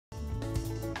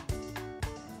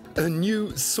A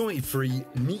new soy-free,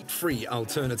 meat-free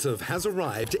alternative has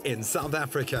arrived in South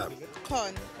Africa.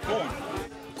 Corn. Quorn.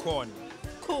 Quorn.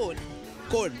 Corn.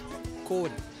 Quorn.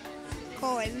 Quorn.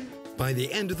 Corn. By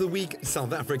the end of the week,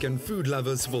 South African food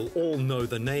lovers will all know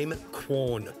the name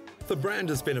Quorn. The brand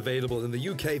has been available in the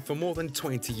UK for more than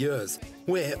 20 years,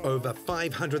 where over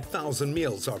 500,000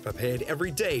 meals are prepared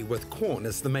every day with Quorn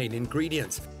as the main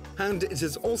ingredient. And it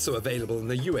is also available in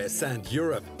the US and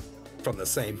Europe. From the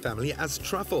same family as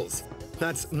truffles.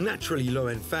 That's naturally low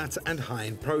in fat and high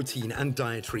in protein and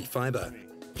dietary fiber.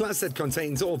 Plus, it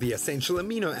contains all the essential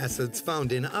amino acids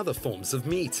found in other forms of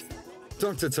meat.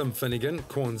 Dr. Tim Finnigan,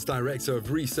 Quorn's Director of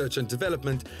Research and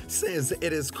Development, says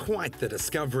it is quite the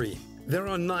discovery. There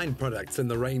are 9 products in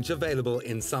the range available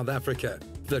in South Africa.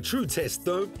 The true test,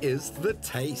 though, is the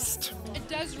taste. It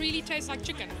does really taste like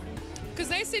chicken. Because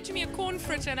they said to me a corn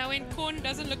fritter, and I went, corn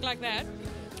doesn't look like that.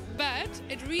 But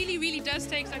it really, really does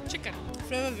taste like chicken.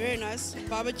 Flavor very nice.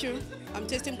 Barbecue. I'm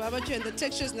tasting barbecue and the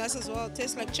texture is nice as well. It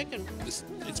tastes like chicken.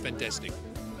 It's fantastic.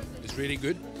 It's really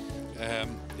good.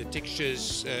 The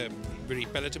texture's very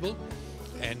palatable.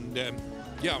 And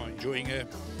yeah, I'm enjoying a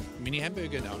mini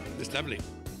hamburger now. It's lovely.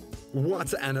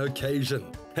 What an occasion.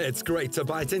 It's great to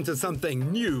bite into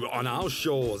something new on our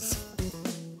shores.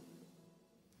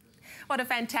 What a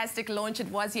fantastic launch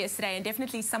it was yesterday, and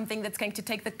definitely something that's going to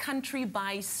take the country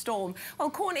by storm. Well,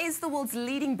 Quorn is the world's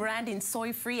leading brand in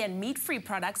soy-free and meat-free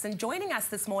products, and joining us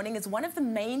this morning is one of the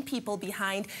main people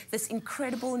behind this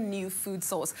incredible new food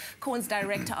source. Quorn's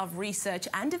Director of Research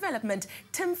and Development,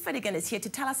 Tim Finnigan, is here to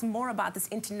tell us more about this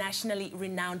internationally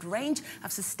renowned range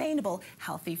of sustainable,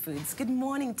 healthy foods. Good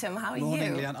morning, Tim. How are you?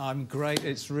 Morning, Leigh-anne. I'm great.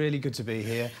 It's really good to be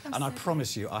here. And I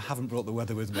promise you, I haven't brought the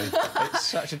weather with me. It's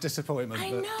such a disappointment. I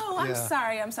know. Yeah.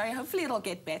 I'm sorry. Hopefully it'll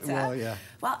get better. Well, yeah.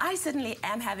 Well, I certainly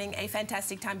am having a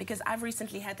fantastic time because I've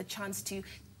recently had the chance to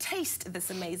taste this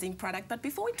amazing product. But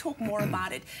before we talk more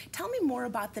about it, tell me more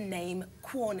about the name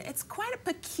Quorn. It's quite a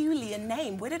peculiar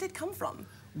name. Where did it come from?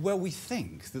 Well, we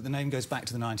think that the name goes back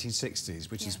to the 1960s,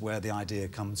 which is where the idea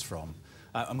comes from.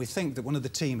 And we think that one of the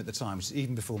team at the time, which is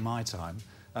even before my time,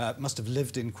 must have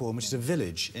lived in Quorn, which is a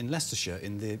village in Leicestershire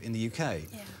in the UK.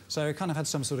 Yeah. So it kind of had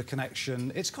some sort of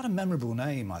connection. It's got a memorable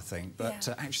name, I think, but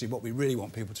actually what we really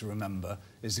want people to remember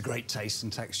is the great taste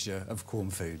and texture of Quorn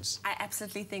Foods. I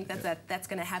absolutely think that that's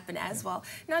going to happen as well.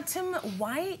 Now, Tim,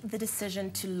 why the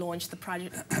decision to launch the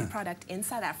product in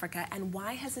South Africa, and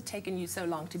why has it taken you so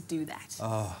long to do that?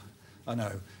 I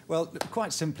know. Well,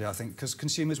 quite simply, I think, because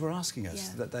consumers were asking us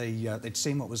that they'd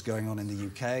seen what was going on in the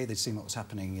UK, they'd seen what was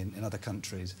happening in other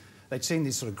countries. They'd seen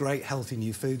these sort of great, healthy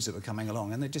new foods that were coming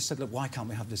along, and they just said, look, why can't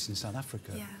we have this in South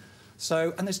Africa? Yeah.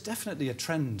 So, and there's definitely a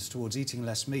trend towards eating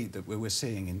less meat that we're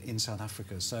seeing in South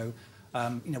Africa. So,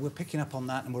 you know, we're picking up on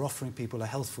that, and we're offering people a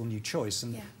healthful new choice,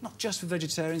 and not just for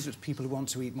vegetarians, but people who want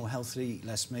to eat more healthily, eat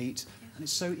less meat. And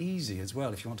it's so easy as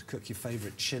well. If you want to cook your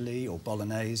favourite chili or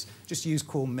bolognese, just use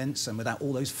Quorn mince, and without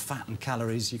all those fat and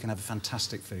calories, you can have a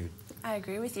fantastic food. I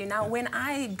agree with you. Now, when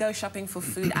I go shopping for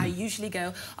food, I usually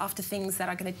go after things that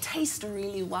are going to taste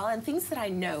really well and things that I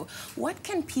know. What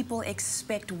can people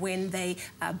expect when they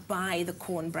buy the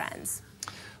Quorn brands?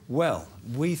 Well,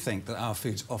 we think that our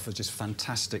foods offer just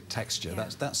fantastic texture.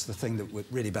 That's the thing that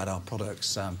really about our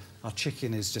products. Our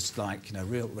chicken is just like, you know,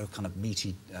 real kind of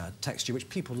meaty texture, which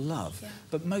people love. Yeah.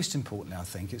 But most importantly, I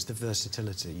think, it's the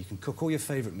versatility. You can cook all your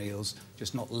favourite meals,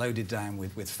 just not loaded down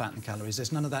with fat and calories.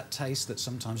 There's none of that taste that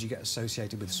sometimes you get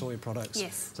associated with soy products.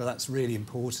 Yes. So that's really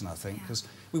important, I think, because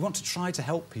we want to try to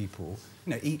help people,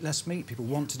 you know, eat less meat. People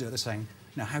want to do it. They're saying,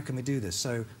 now, how can we do this?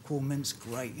 So, Quorn mince,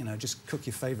 great. You know, just cook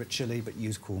your favourite chili, but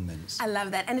use Quorn mince. I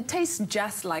love that. And it tastes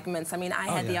just like mince. I mean, I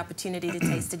had the opportunity to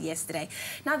taste it yesterday.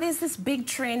 Now, there's this big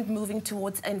trend moving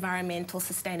towards environmental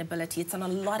sustainability. It's on a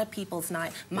lot of people's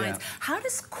minds. How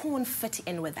does Quorn fit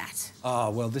in with that?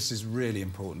 Well, this is really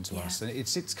important to us.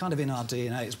 It's kind of in our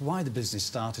DNA. It's why the business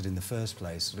started in the first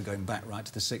place, sort of going back right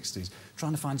to the 60s,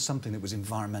 trying to find something that was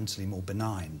environmentally more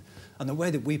benign. And the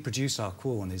way that we produce our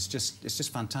Quorn is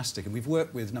just fantastic. And we've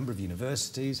worked with a number of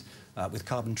universities, with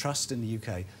Carbon Trust in the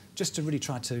UK, just to really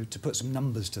try to put some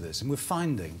numbers to this. And we're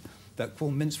finding that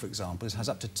Quorn mince, for example, has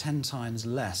up to 10 times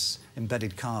less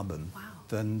embedded carbon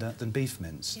than beef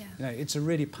mince. Yeah. You know, it's a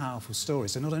really powerful story.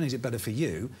 So not only is it better for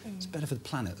you, it's better for the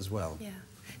planet as well. Yeah.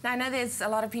 Now, I know there's a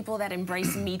lot of people that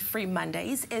embrace meat-free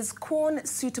Mondays. Is Quorn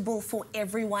suitable for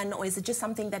everyone, or is it just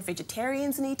something that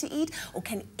vegetarians need to eat, or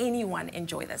can anyone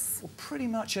enjoy this? Well, pretty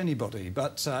much anybody,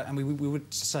 but and we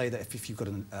would say that if you've got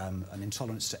an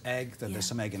intolerance to egg, then there's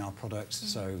some egg in our products,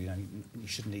 so you know you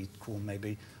shouldn't eat Quorn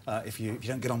maybe. If you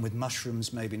don't get on with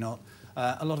mushrooms, maybe not.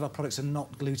 A lot of our products are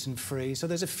not gluten-free, so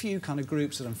there's a few kind of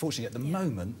groups that unfortunately at the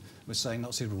moment we're saying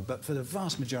not suitable, but for the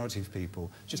vast majority of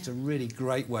people, just a really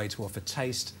great way to offer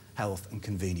taste, health and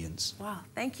convenience. Wow,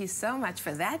 thank you so much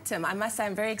for that, Tim. I must say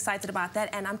I'm very excited about that,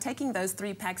 and I'm taking those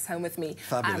 3 packs home with me.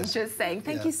 Fabulous. I'm just saying,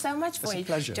 thank you so much for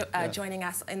joining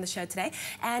us in the show today.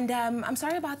 And I'm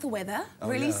sorry about the weather.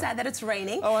 Really sad that it's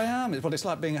raining. Oh, I am. Well, it's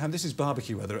like being at home. This is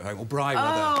barbecue weather at home, or braai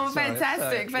weather. Oh,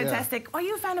 fantastic, fantastic. Are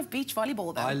you a fan of beach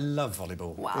volleyball, though? I love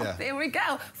volleyball. Wow, there we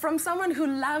go. From someone who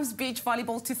loves beach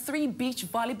volleyball to 3 beach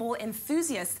volleyball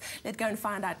enthusiasts. Let's go and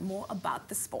find out more about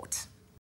the sport.